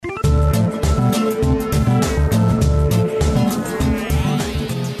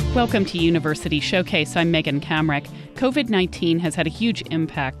Welcome to University Showcase. I'm Megan Kamrick. COVID-19 has had a huge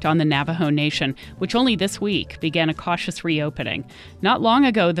impact on the Navajo Nation, which only this week began a cautious reopening. Not long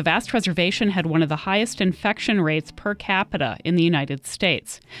ago, the vast reservation had one of the highest infection rates per capita in the United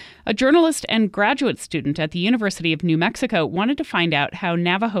States. A journalist and graduate student at the University of New Mexico wanted to find out how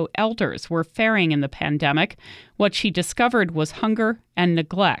Navajo elders were faring in the pandemic. What she discovered was hunger and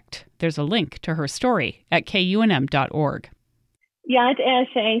neglect. There's a link to her story at kunm.org. Yad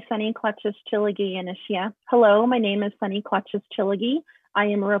Eshe Sunny Clutches Chiligi Inishia. Hello, my name is Sunny Clutches Chiligi. I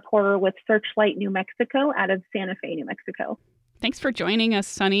am a reporter with Searchlight New Mexico out of Santa Fe, New Mexico. Thanks for joining us,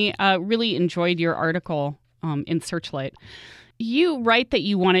 Sunny. Really enjoyed your article in Searchlight. You write that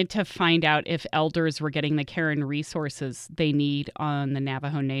you wanted to find out if elders were getting the care and resources they need on the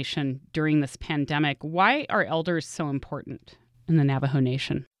Navajo Nation during this pandemic. Why are elders so important in the Navajo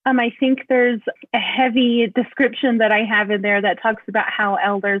Nation? I think there's a heavy description that I have in there that talks about how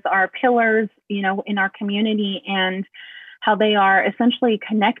elders are pillars, in our community, and how they are essentially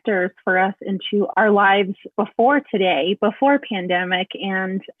connectors for us into our lives before today, before pandemic,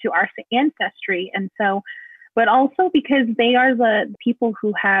 and to our ancestry. And so, but also because they are the people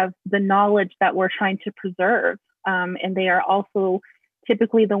who have the knowledge that we're trying to preserve. And they are also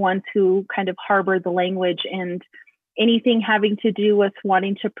typically the ones who kind of harbor the language and anything having to do with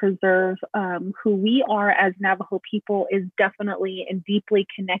wanting to preserve who we are as Navajo people is definitely and deeply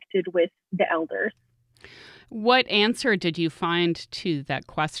connected with the elders. What answer did you find to that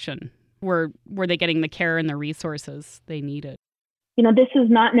question? Were they getting the care and the resources they needed? This is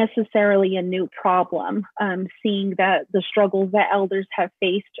not necessarily a new problem. Seeing that the struggles that elders have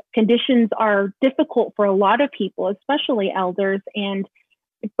faced, conditions are difficult for a lot of people, especially elders. And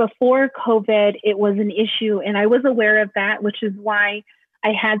before COVID, it was an issue, and I was aware of that, which is why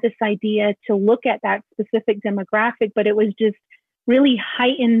I had this idea to look at that specific demographic, but it was just really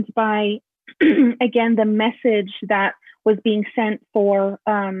heightened by, again, the message that was being sent for,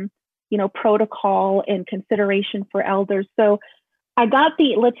 protocol and consideration for elders. So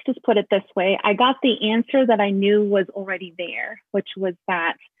let's just put it this way, I got the answer that I knew was already there, which was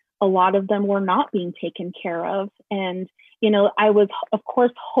that a lot of them were not being taken care of. And I was, of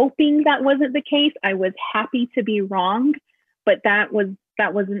course, hoping that wasn't the case. I was happy to be wrong, but that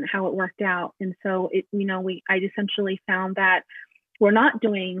wasn't how it worked out. And so I essentially found that we're not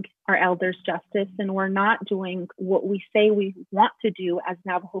doing our elders justice, and we're not doing what we say we want to do as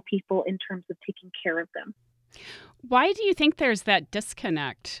Navajo people in terms of taking care of them. Why do you think there's that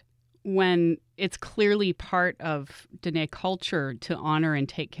disconnect when it's clearly part of Dene culture to honor and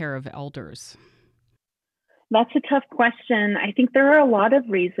take care of elders? That's a tough question. I think there are a lot of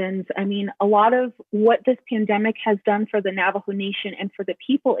reasons. I mean, a lot of what this pandemic has done for the Navajo Nation and for the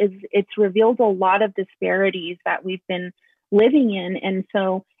people is it's revealed a lot of disparities that we've been living in and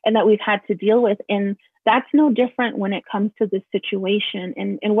that we've had to deal with. And that's no different when it comes to this situation.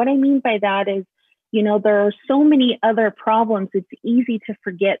 And what I mean by that is, there are so many other problems. It's easy to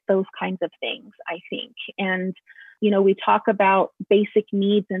forget those kinds of things, I think. And we talk about basic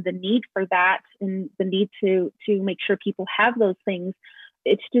needs and the need for that and the need to make sure people have those things.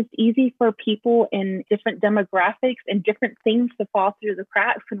 It's just easy for people in different demographics and different things to fall through the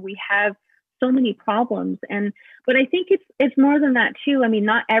cracks, and we have so many problems. But I think it's more than that too. I mean,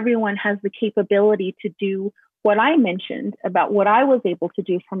 not everyone has the capability to do what I mentioned about what I was able to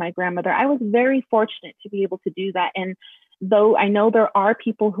do for my grandmother. I was very fortunate to be able to do that. And though I know there are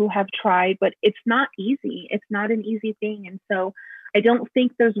people who have tried, but it's not easy. It's not an easy thing. And so I don't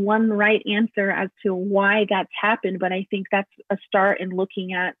think there's one right answer as to why that's happened, but I think that's a start in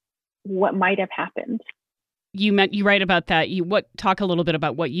looking at what might have happened. You write about that. Talk a little bit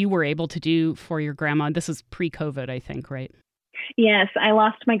about what you were able to do for your grandma. This is pre-COVID, I think, right? Yes, I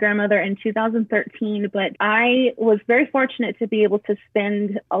lost my grandmother in 2013, but I was very fortunate to be able to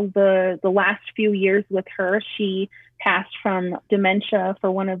spend the last few years with her. She passed from dementia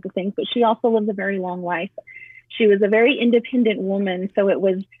for one of the things, but she also lived a very long life. She was a very independent woman, so it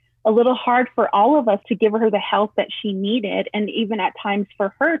was a little hard for all of us to give her the help that she needed, and even at times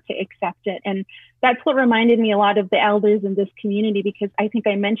for her to accept it. And that's what reminded me a lot of the elders in this community, because I think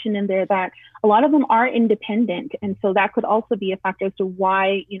I mentioned in there that a lot of them are independent. And so that could also be a factor as to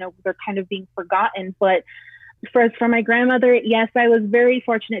why, they're kind of being forgotten. But for my grandmother, yes, I was very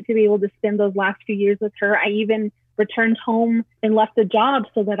fortunate to be able to spend those last few years with her. I even returned home and left a job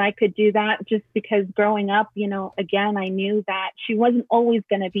so that I could do that, just because growing up, again, I knew that she wasn't always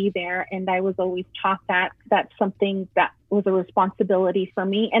going to be there. And I was always taught that that's something that was a responsibility for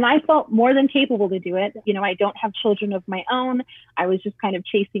me. And I felt more than capable to do it. I don't have children of my own. I was just kind of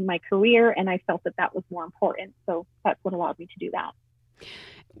chasing my career, and I felt that was more important. So that's what allowed me to do that.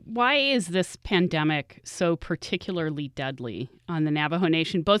 Why is this pandemic so particularly deadly on the Navajo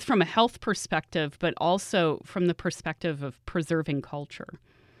Nation, both from a health perspective, but also from the perspective of preserving culture?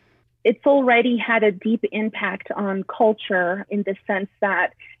 It's already had a deep impact on culture in the sense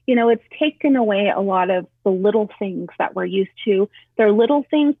that, it's taken away a lot of the little things that we're used to. They're little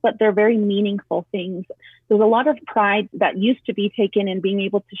things, but they're very meaningful things. There's a lot of pride that used to be taken in being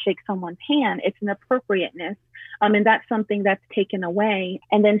able to shake someone's hand. It's an appropriateness. And that's something that's taken away.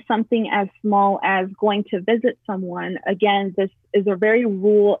 And then something as small as going to visit someone. Again, this is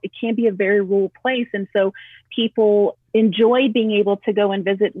it can be a very rural place. And so people enjoy being able to go and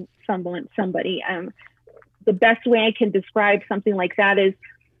visit somebody. The best way I can describe something like that is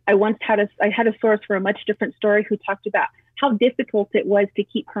I had a source for a much different story who talked about how difficult it was to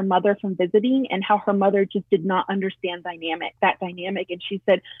keep her mother from visiting and how her mother just did not understand that dynamic. And she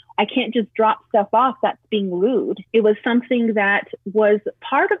said, I can't just drop stuff off. That's being rude. It was something that was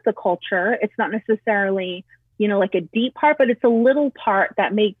part of the culture. It's not necessarily, like a deep part, but it's a little part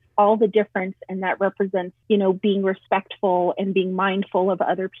that makes all the difference. And that represents, being respectful and being mindful of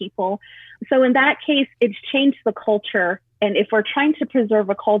other people. So in that case, it's changed the culture. And if we're trying to preserve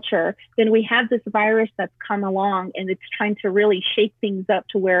a culture, then we have this virus that's come along and it's trying to really shake things up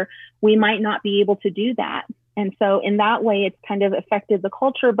to where we might not be able to do that. And so in that way, it's kind of affected the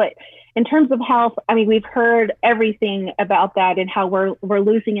culture. But in terms of health, we've heard everything about that and how we're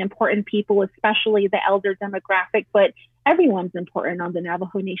losing important people, especially the elder demographic, but everyone's important on the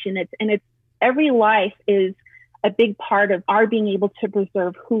Navajo Nation. It's every life is a big part of our being able to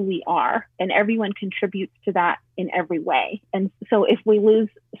preserve who we are, and everyone contributes to that in every way. And so if we lose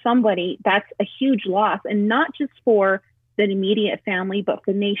somebody, that's a huge loss, and not just for the immediate family, but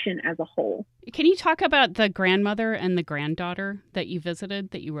for the nation as a whole. Can you talk about the grandmother and the granddaughter that you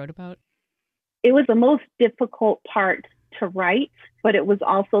visited, that you wrote about? It was the most difficult part to write, but it was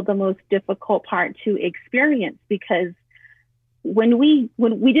also the most difficult part to experience, because when we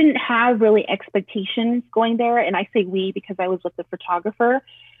didn't have really expectations going there, and I say we because I was with the photographer,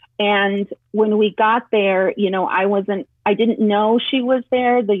 and when we got there, I didn't know she was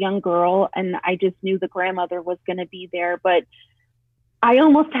there, the young girl, and I just knew the grandmother was going to be there. But I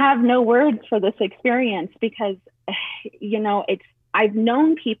almost have no words for this experience because, I've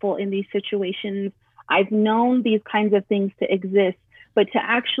known people in these situations. I've known these kinds of things to exist. But to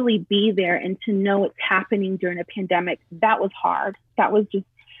actually be there and to know it's happening during a pandemic, that was hard.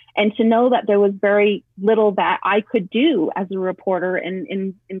 And to know that there was very little that I could do as a reporter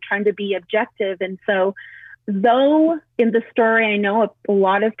in trying to be objective. And so, though in the story, I know a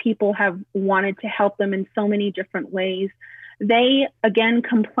lot of people have wanted to help them in so many different ways, they, again,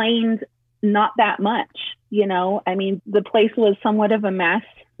 complained not that much. The place was somewhat of a mess.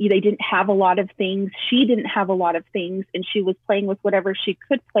 They didn't have a lot of things. She didn't have a lot of things, and she was playing with whatever she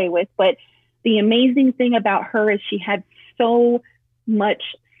could play with. But the amazing thing about her is she had so much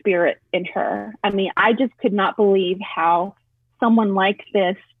spirit in her. I just could not believe how someone like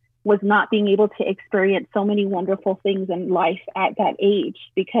this was not being able to experience so many wonderful things in life at that age,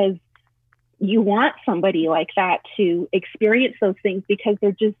 because you want somebody like that to experience those things because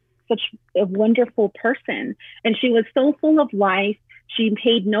they're just such a wonderful person. And she was so full of life. She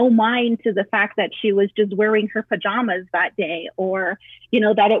paid no mind to the fact that she was just wearing her pajamas that day, or,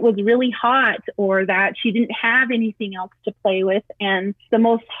 that it was really hot, or that she didn't have anything else to play with. And the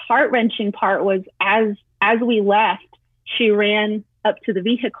most heart-wrenching part was as we left, she ran up to the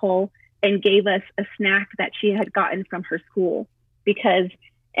vehicle and gave us a snack that she had gotten from her school, because,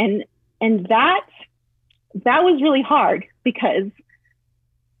 and that was really hard, because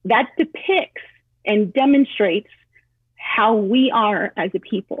that depicts and demonstrates how we are as a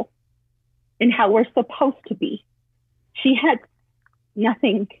people and how we're supposed to be. She had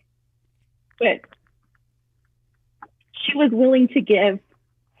nothing, but she was willing to give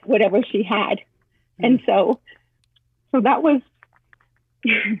whatever she had. And so that was,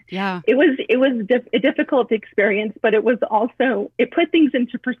 yeah, it was a difficult experience, but it was also, it put things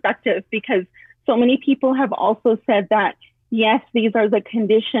into perspective, because so many people have also said that, yes, these are the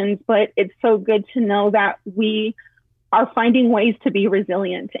conditions, but it's so good to know that we are finding ways to be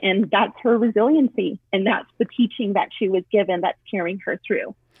resilient. And that's her resiliency. And that's the teaching that she was given that's carrying her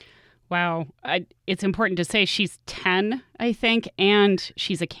through. Wow. It's important to say she's 10, I think, and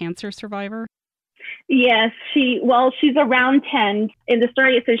she's a cancer survivor. Yes, she's around 10. In the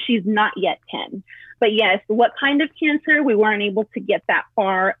story, it says she's not yet 10. But yes, what kind of cancer? We weren't able to get that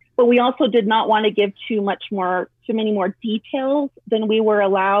far. But we also did not want to give too many more details than we were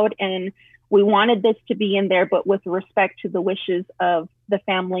allowed. And we wanted this to be in there, but with respect to the wishes of the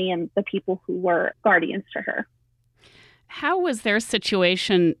family and the people who were guardians to her. How was their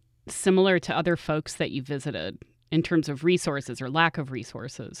situation similar to other folks that you visited in terms of resources or lack of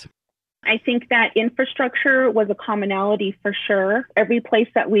resources? I think that infrastructure was a commonality for sure. Every place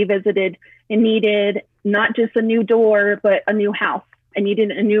that we visited needed not just a new door, but a new house. It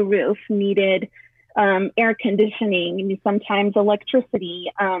needed a new roof, needed air conditioning, sometimes electricity.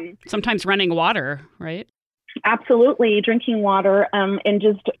 Sometimes running water, right? Absolutely, drinking water, and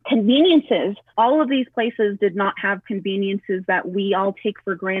just conveniences. All of these places did not have conveniences that we all take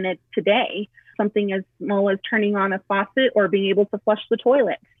for granted today. Something as small as turning on a faucet or being able to flush the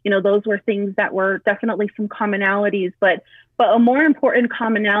toilet. Those were things that were definitely some commonalities, but a more important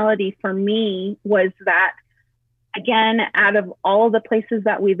commonality for me was that, again, out of all of the places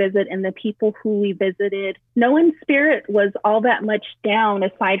that we visit and the people who we visited, no one's spirit was all that much down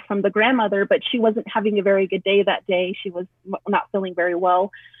aside from the grandmother, but she wasn't having a very good day that day. She was not feeling very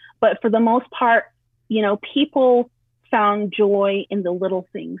well. But for the most part, people found joy in the little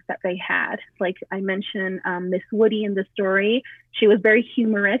things that they had. Like I mentioned, Miss Woody in the story, she was very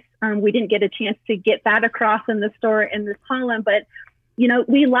humorous. We didn't get a chance to get that across in the story, in this column, but,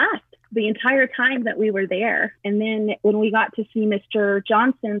 we laughed the entire time that we were there. And then when we got to see Mr.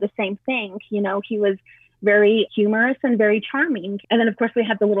 Johnson, the same thing, he was very humorous and very charming. And then, of course, we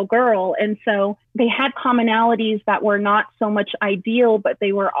had the little girl. And so they had commonalities that were not so much ideal, but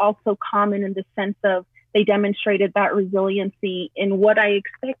they were also common in the sense of they demonstrated that resiliency in what I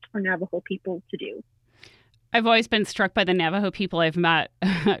expect for Navajo people to do. I've always been struck by the Navajo people I've met.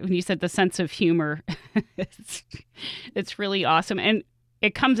 When you said the sense of humor, it's really awesome. And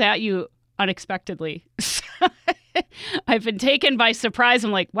it comes at you unexpectedly. I've been taken by surprise.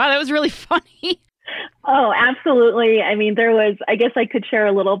 I'm like, wow, that was really funny. Oh, absolutely. I mean, I guess I could share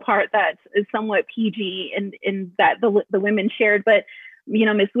a little part that is somewhat PG in that the women shared, but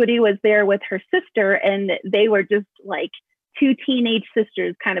Miss Woody was there with her sister, and they were just like two teenage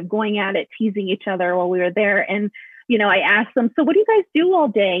sisters kind of going at it, teasing each other while we were there. And, I asked them, so what do you guys do all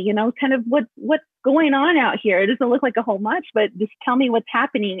day? Kind of what's going on out here? It doesn't look like a whole much, but just tell me what's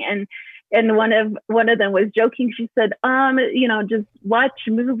happening. And one of them was joking. She said, just watch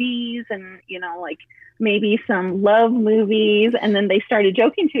movies and, like maybe some love movies. And then they started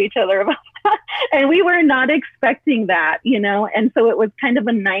joking to each other about that. And we were not expecting that, and so it was kind of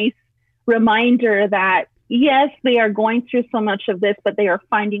a nice reminder that, yes, they are going through so much of this, but they are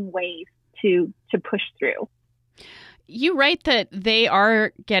finding ways to push through. You write that they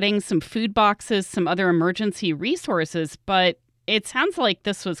are getting some food boxes, some other emergency resources, but it sounds like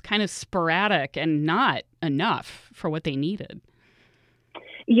this was kind of sporadic and not enough for what they needed.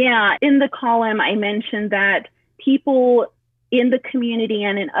 Yeah, in the column, I mentioned that people in the community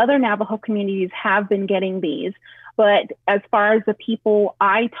and in other Navajo communities have been getting these. But as far as the people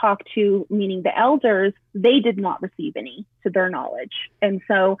I talked to, meaning the elders, they did not receive any to their knowledge. And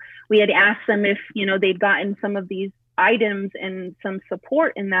so we had asked them if, they'd gotten some of these items and some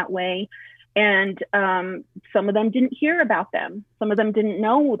support in that way. And some of them didn't hear about them. Some of them didn't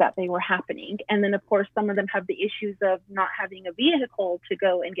know that they were happening. And then, of course, some of them have the issues of not having a vehicle to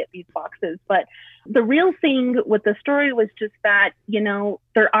go and get these boxes. But the real thing with the story was just that,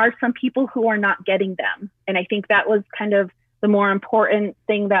 there are some people who are not getting them. And I think that was kind of the more important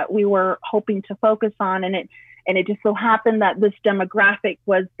thing that we were hoping to focus on. And it just so happened that this demographic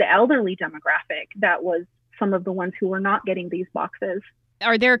was the elderly demographic that was some of the ones who were not getting these boxes.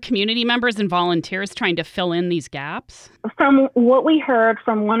 Are there community members and volunteers trying to fill in these gaps? From what we heard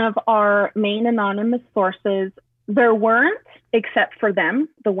from one of our main anonymous sources, there weren't, except for them,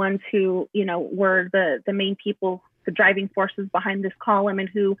 the ones who, were the main people, the driving forces behind this column and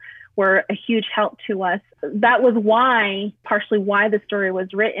who were a huge help to us. That was partially why the story was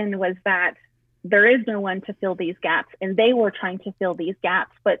written, was that there is no one to fill these gaps. And they were trying to fill these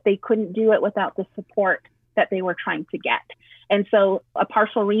gaps, but they couldn't do it without the support that they were trying to get. And so a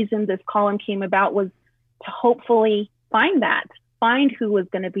partial reason this column came about was to hopefully find who was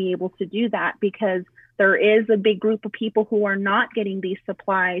going to be able to do that, because there is a big group of people who are not getting these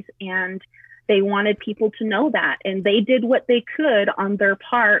supplies, and they wanted people to know that. And they did what they could on their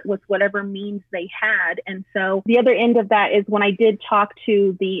part with whatever means they had. And so the other end of that is when I did talk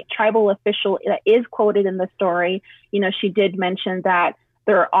to the tribal official that is quoted in the story, she did mention that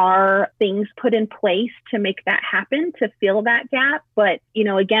there are things put in place to make that happen, to fill that gap. But,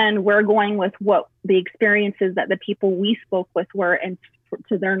 again, we're going with what the experiences that the people we spoke with were, and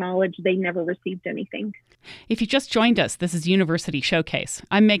to their knowledge, they never received anything. If you just joined us, this is University Showcase.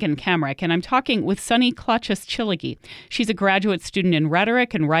 I'm Megan Kamerick, and I'm talking with Sunny Klaches-Chilige. She's a graduate student in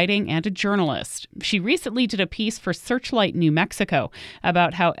rhetoric and writing and a journalist. She recently did a piece for Searchlight New Mexico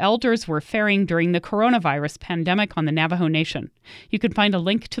about how elders were faring during the coronavirus pandemic on the Navajo Nation. You can find a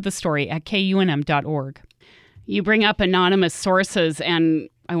link to the story at kunm.org. You bring up anonymous sources, and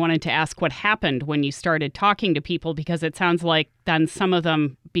I wanted to ask what happened when you started talking to people, because it sounds like then some of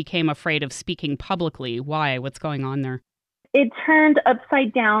them became afraid of speaking publicly. Why? What's going on there? It turned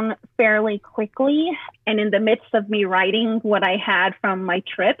upside down fairly quickly. And in the midst of me writing what I had from my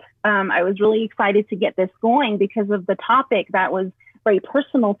trip, I was really excited to get this going because of the topic that was very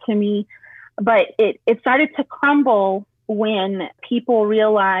personal to me. But it started to crumble when people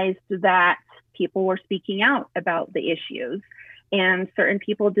realized that people were speaking out about the issues. And certain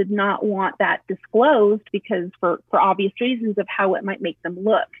people did not want that disclosed because for obvious reasons of how it might make them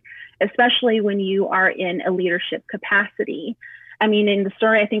look, especially when you are in a leadership capacity. I mean, in the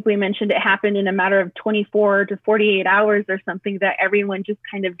story, I think we mentioned it happened in a matter of 24 to 48 hours or something, that everyone just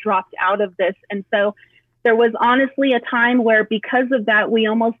kind of dropped out of this. And so there was honestly a time where, because of that, we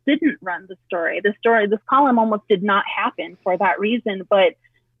almost didn't run the story. This column almost did not happen for that reason. But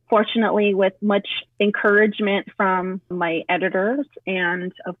fortunately, with much encouragement from my editors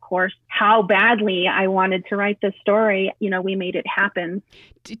and, of course, how badly I wanted to write this story, we made it happen.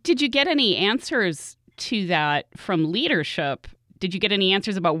 Did you get any answers to that from leadership? Did you get any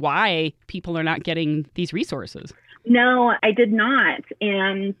answers about why people are not getting these resources? No, I did not.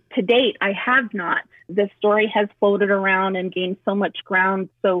 And to date, I have not. This story has floated around and gained so much ground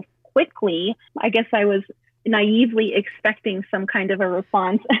so quickly. I guess I was naively expecting some kind of a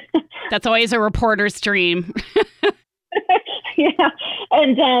response. That's always a reporter's dream. Yeah.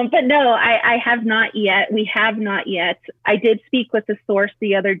 And, but no, I have not yet. We have not yet. I did speak with a source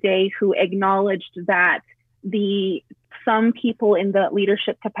the other day who acknowledged that some people in the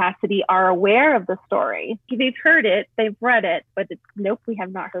leadership capacity are aware of the story. They've heard it, they've read it, but nope, we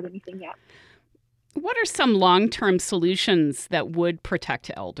have not heard anything yet. What are some long-term solutions that would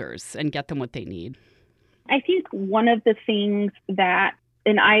protect elders and get them what they need? I think one of the things that,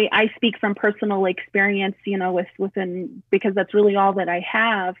 and I speak from personal experience, because that's really all that I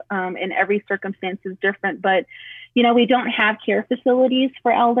have, and every circumstance is different. But, we don't have care facilities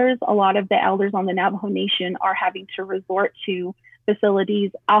for elders. A lot of the elders on the Navajo Nation are having to resort to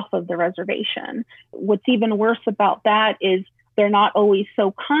facilities off of the reservation. What's even worse about that is they're not always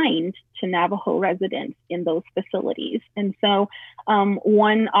so kind to Navajo residents in those facilities. And so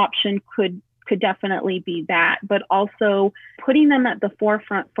one option could definitely be that, but also putting them at the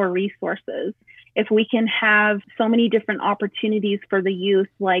forefront for resources. If we can have so many different opportunities for the youth,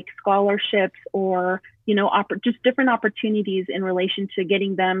 like scholarships or, just different opportunities in relation to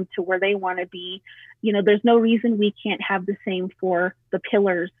getting them to where they want to be, there's no reason we can't have the same for the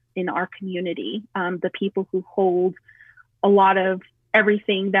pillars in our community, the people who hold a lot of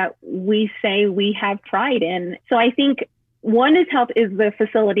everything that we say we have pride in. So I think one is the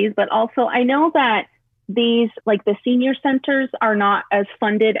facilities, but also I know that these, like the senior centers, are not as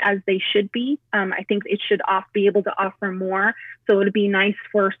funded as they should be. I think it should be able to offer more. So it would be nice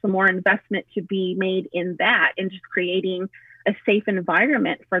for some more investment to be made in that and just creating a safe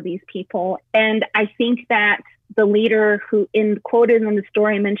environment for these people. And I think that the leader who quoted in the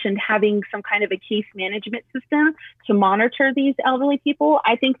story mentioned having some kind of a case management system to monitor these elderly people.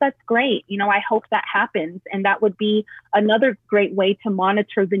 I think that's great. I hope that happens. And that would be another great way to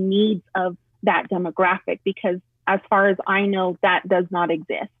monitor the needs of that demographic, because as far as I know, that does not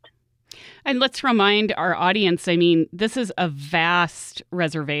exist. And let's remind our audience, this is a vast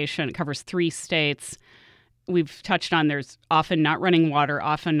reservation. It covers 3 states. We've touched on there's often not running water,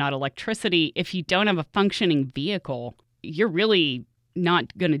 often not electricity. If you don't have a functioning vehicle, you're really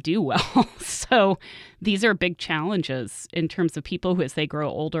not going to do well. So these are big challenges in terms of people who, as they grow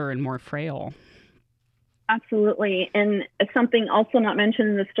older and more frail. Absolutely. And something also not mentioned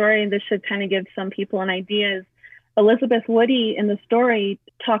in the story, this should kind of give some people an idea, is Elizabeth Woody in the story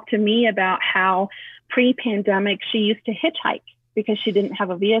talked to me about how pre-pandemic she used to hitchhike because she didn't have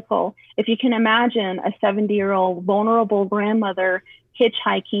a vehicle. If you can imagine a 70-year-old vulnerable grandmother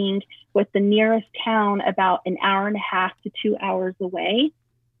hitchhiking with the nearest town about an hour and a half to 2 hours away,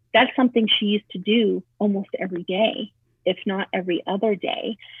 that's something she used to do almost every day, if not every other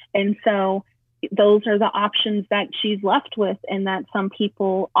day. And so those are the options that she's left with, and that some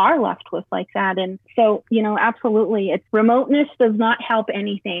people are left with like that. And so, absolutely, remoteness does not help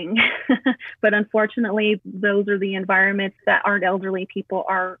anything. But unfortunately, those are the environments that our elderly people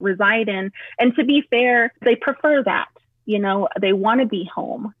reside in. And to be fair, they prefer that. They want to be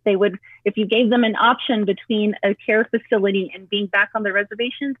home. They would, if you gave them an option between a care facility and being back on the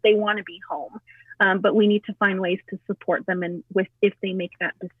reservations, they want to be home. But we need to find ways to support them if they make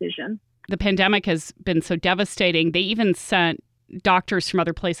that decision. The pandemic has been so devastating. They even sent doctors from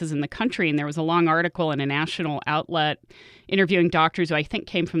other places in the country, and there was a long article in a national outlet interviewing doctors who I think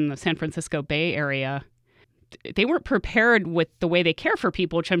came from the San Francisco Bay Area. They weren't prepared with the way they care for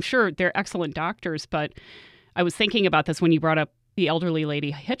people, which I'm sure they're excellent doctors, but I was thinking about this when you brought up the elderly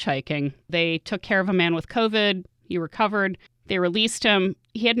lady hitchhiking. They took care of a man with COVID. He recovered. They released him.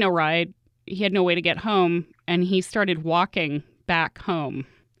 He had no ride. He had no way to get home, and he started walking back home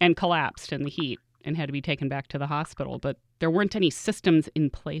and collapsed in the heat and had to be taken back to the hospital. But there weren't any systems in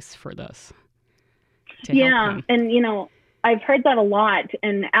place for this. Yeah, and I've heard that a lot.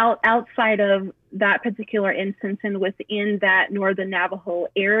 And outside of that particular instance and within that Northern Navajo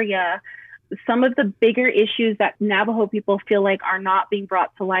area, some of the bigger issues that Navajo people feel like are not being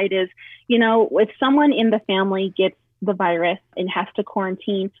brought to light is, if someone in the family gets the virus and has to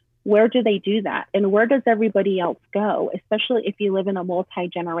quarantine, where do they do that? And where does everybody else go, especially if you live in a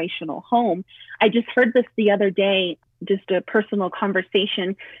multi-generational home? I just heard this the other day, just a personal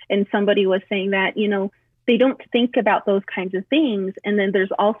conversation, and somebody was saying that, they don't think about those kinds of things. And then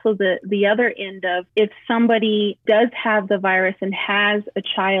there's also the other end of, if somebody does have the virus and has a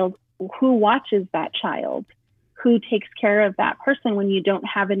child, who watches that child? Who takes care of that person when you don't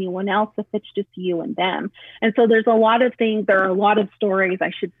have anyone else, if it's just you and them? And so there's a lot of things, there are a lot of stories,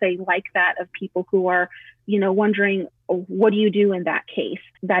 I should say, like that, of people who are, wondering, what do you do in that case?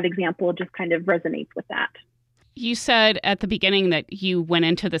 That example just kind of resonates with that. You said at the beginning that you went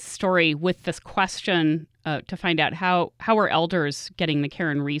into this story with this question to find out how are elders getting the care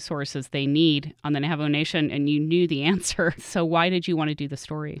and resources they need on the Navajo Nation, and you knew the answer. So why did you want to do the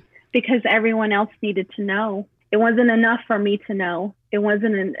story? Because everyone else needed to know. It wasn't enough for me to know. It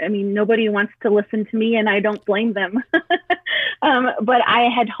wasn't, nobody wants to listen to me, and I don't blame them. But I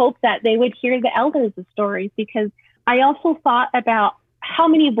had hoped that they would hear the elders' stories, because I also thought about how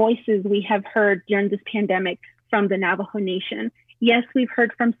many voices we have heard during this pandemic from the Navajo Nation. Yes, we've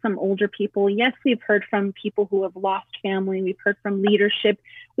heard from some older people. Yes, we've heard from people who have lost family. We've heard from leadership.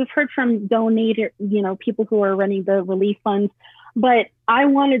 We've heard from people who are running the relief funds. But I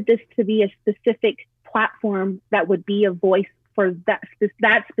wanted this to be a specific platform that would be a voice for that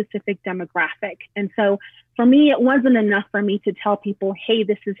specific demographic. And so for me, it wasn't enough for me to tell people, hey,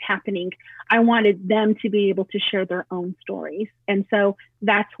 this is happening. I wanted them to be able to share their own stories. And so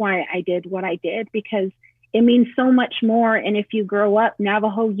that's why I did what I did, because it means so much more. And if you grow up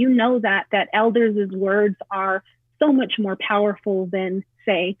Navajo, you know that elders' words are so much more powerful than,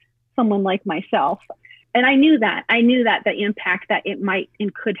 say, someone like myself. And I knew that the impact that it might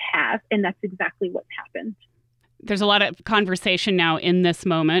and could have, and that's exactly what's happened. There's a lot of conversation now in this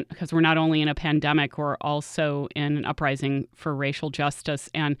moment, because we're not only in a pandemic, we're also in an uprising for racial justice.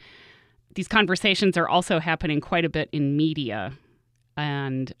 And these conversations are also happening quite a bit in media,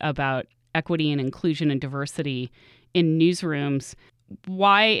 and about equity and inclusion and diversity in newsrooms.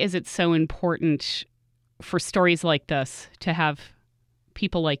 Why is it so important for stories like this to have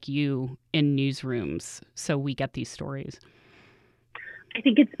people like you in newsrooms so we get these stories? I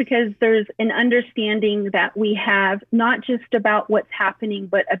think it's because there's an understanding that we have, not just about what's happening,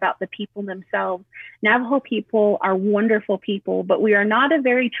 but about the people themselves. Navajo people are wonderful people, but we are not a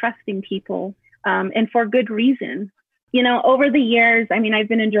very trusting people, and for good reason. Over the years, I've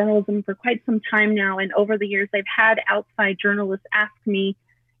been in journalism for quite some time now, and over the years, I've had outside journalists ask me,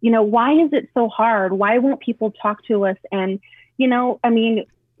 why is it so hard? Why won't people talk to us? And,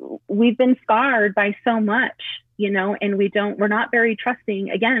 we've been scarred by so much, and we're not very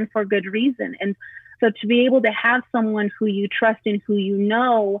trusting, again, for good reason. And so to be able to have someone who you trust and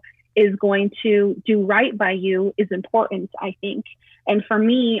who is going to do right by you is important, I think. And for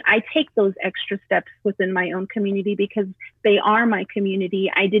me, I take those extra steps within my own community because they are my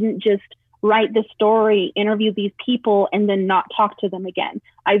community. I didn't just write the story, interview these people, and then not talk to them again.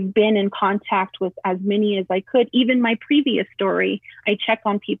 I've been in contact with as many as I could. Even my previous story, I check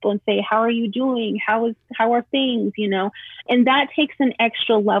on people and say, how are you doing? How are things, And that takes an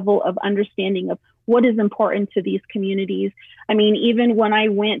extra level of understanding of what is important to these communities. Even when I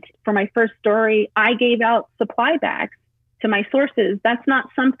went for my first story, I gave out supply bags to my sources. That's not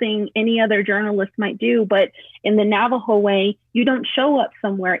something any other journalist might do, but in the Navajo way, you don't show up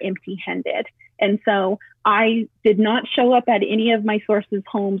somewhere empty-handed. And so I did not show up at any of my sources'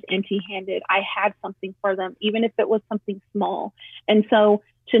 homes empty-handed. I had something for them, even if it was something small. And so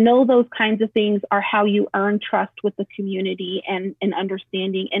to know those kinds of things are how you earn trust with the community and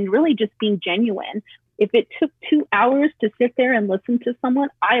understanding, and really just being genuine. If it took 2 hours to sit there and listen to someone,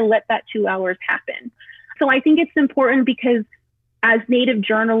 I let that 2 hours happen. So I think it's important because as Native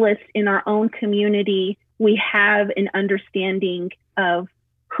journalists in our own community, we have an understanding of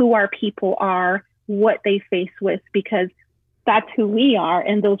who our people are, what they face with, because that's who we are.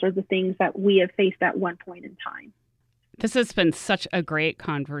 And those are the things that we have faced at one point in time. This has been such a great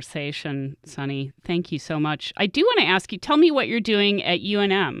conversation, Sunny. Thank you so much. I do want to ask you, tell me what you're doing at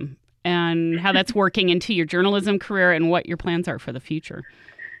UNM and how that's working into your journalism career and what your plans are for the future.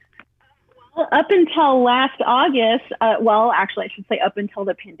 Well, up until last August, actually, I should say up until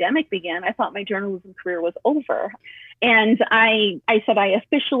the pandemic began, I thought my journalism career was over. And I said I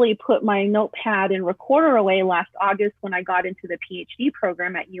officially put my notepad and recorder away last August when I got into the PhD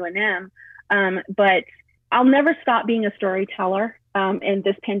program at UNM. But I'll never stop being a storyteller. And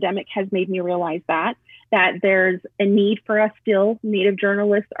this pandemic has made me realize that there's a need for us still. Native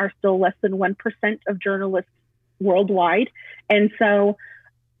journalists are still less than 1% of journalists worldwide. And so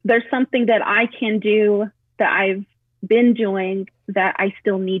there's something that I can do that I've been doing that I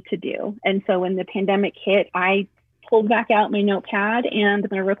still need to do. And so when the pandemic hit, I pulled back out my notepad and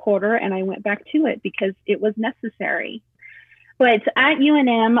my recorder and I went back to it because it was necessary. But at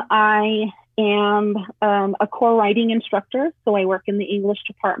UNM, I am a core writing instructor. So I work in the English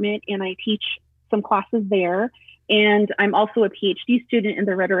department and I teach some classes there. And I'm also a PhD student in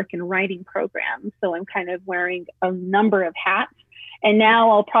the rhetoric and writing program. So I'm kind of wearing a number of hats. And now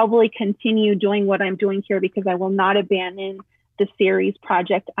I'll probably continue doing what I'm doing here because I will not abandon the series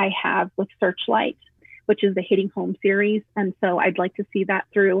project I have with Searchlight, which is the Hitting Home series. And so I'd like to see that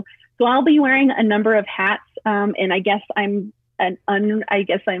through. So I'll be wearing a number of hats. And I guess I'm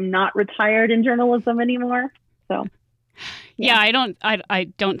not retired in journalism anymore. So yeah, I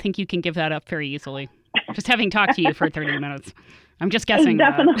don't think you can give that up very easily. Just having talked to you for 30 minutes. I'm just guessing.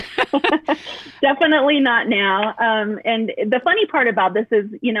 Definitely not now. And the funny part about this is,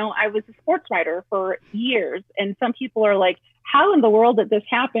 I was a sports writer for years, and some people are like, how in the world did this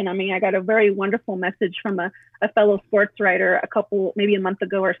happen? I mean, I got a very wonderful message from a fellow sports writer maybe a month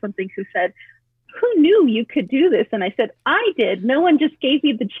ago or something, who said, who knew you could do this? And I said, I did. No one just gave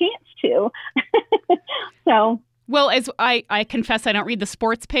me the chance to. So. Well, as I confess, I don't read the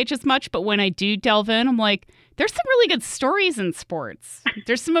sports page as much, but when I do delve in, I'm like, there's some really good stories in sports.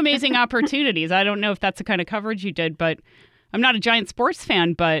 There's some amazing opportunities. I don't know if that's the kind of coverage you did, but I'm not a giant sports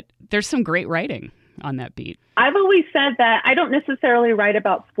fan, but there's some great writing on that beat. I've always said that I don't necessarily write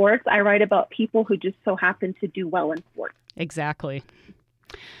about sports. I write about people who just so happen to do well in sports. Exactly.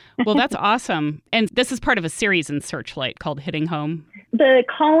 Well, that's awesome. And this is part of a series in Searchlight called Hitting Home. The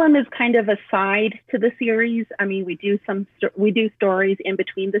column is kind of a side to the series. I mean, we do stories in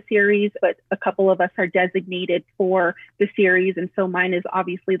between the series, but a couple of us are designated for the series. And so mine is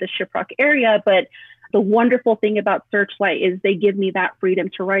obviously the Shiprock area. But the wonderful thing about Searchlight is they give me that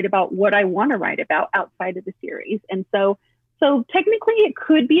freedom to write about what I want to write about outside of the series. And so technically it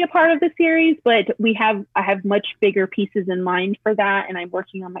could be a part of the series, but I have much bigger pieces in mind for that. And I'm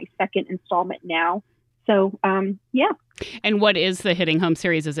working on my second installment now. So, yeah. And what is the Hitting Home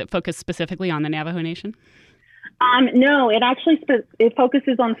series? Is it focused specifically on the Navajo Nation? No, it actually it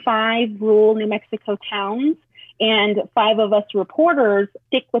focuses on 5 rural New Mexico towns. And 5 of us reporters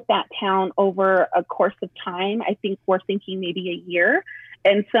stick with that town over a course of time. I think we're thinking maybe a year.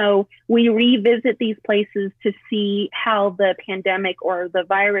 And so we revisit these places to see how the pandemic or the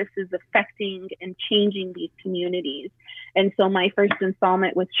virus is affecting and changing these communities. And so my first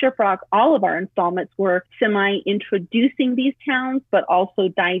installment with Shiprock, all of our installments were introducing these towns, but also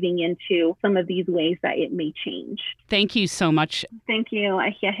diving into some of these ways that it may change. Thank you so much. Thank you.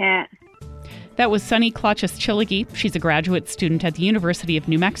 Ahiahat. That was Sunny Clochas-Chiligi. She's a graduate student at the University of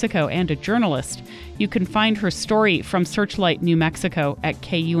New Mexico and a journalist. You can find her story from Searchlight New Mexico at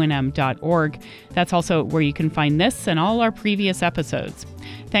kunm.org. That's also where you can find this and all our previous episodes.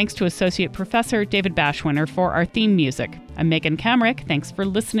 Thanks to Associate Professor David Bashwiner for our theme music. I'm Megan Kamrick. Thanks for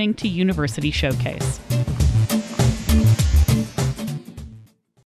listening to University Showcase.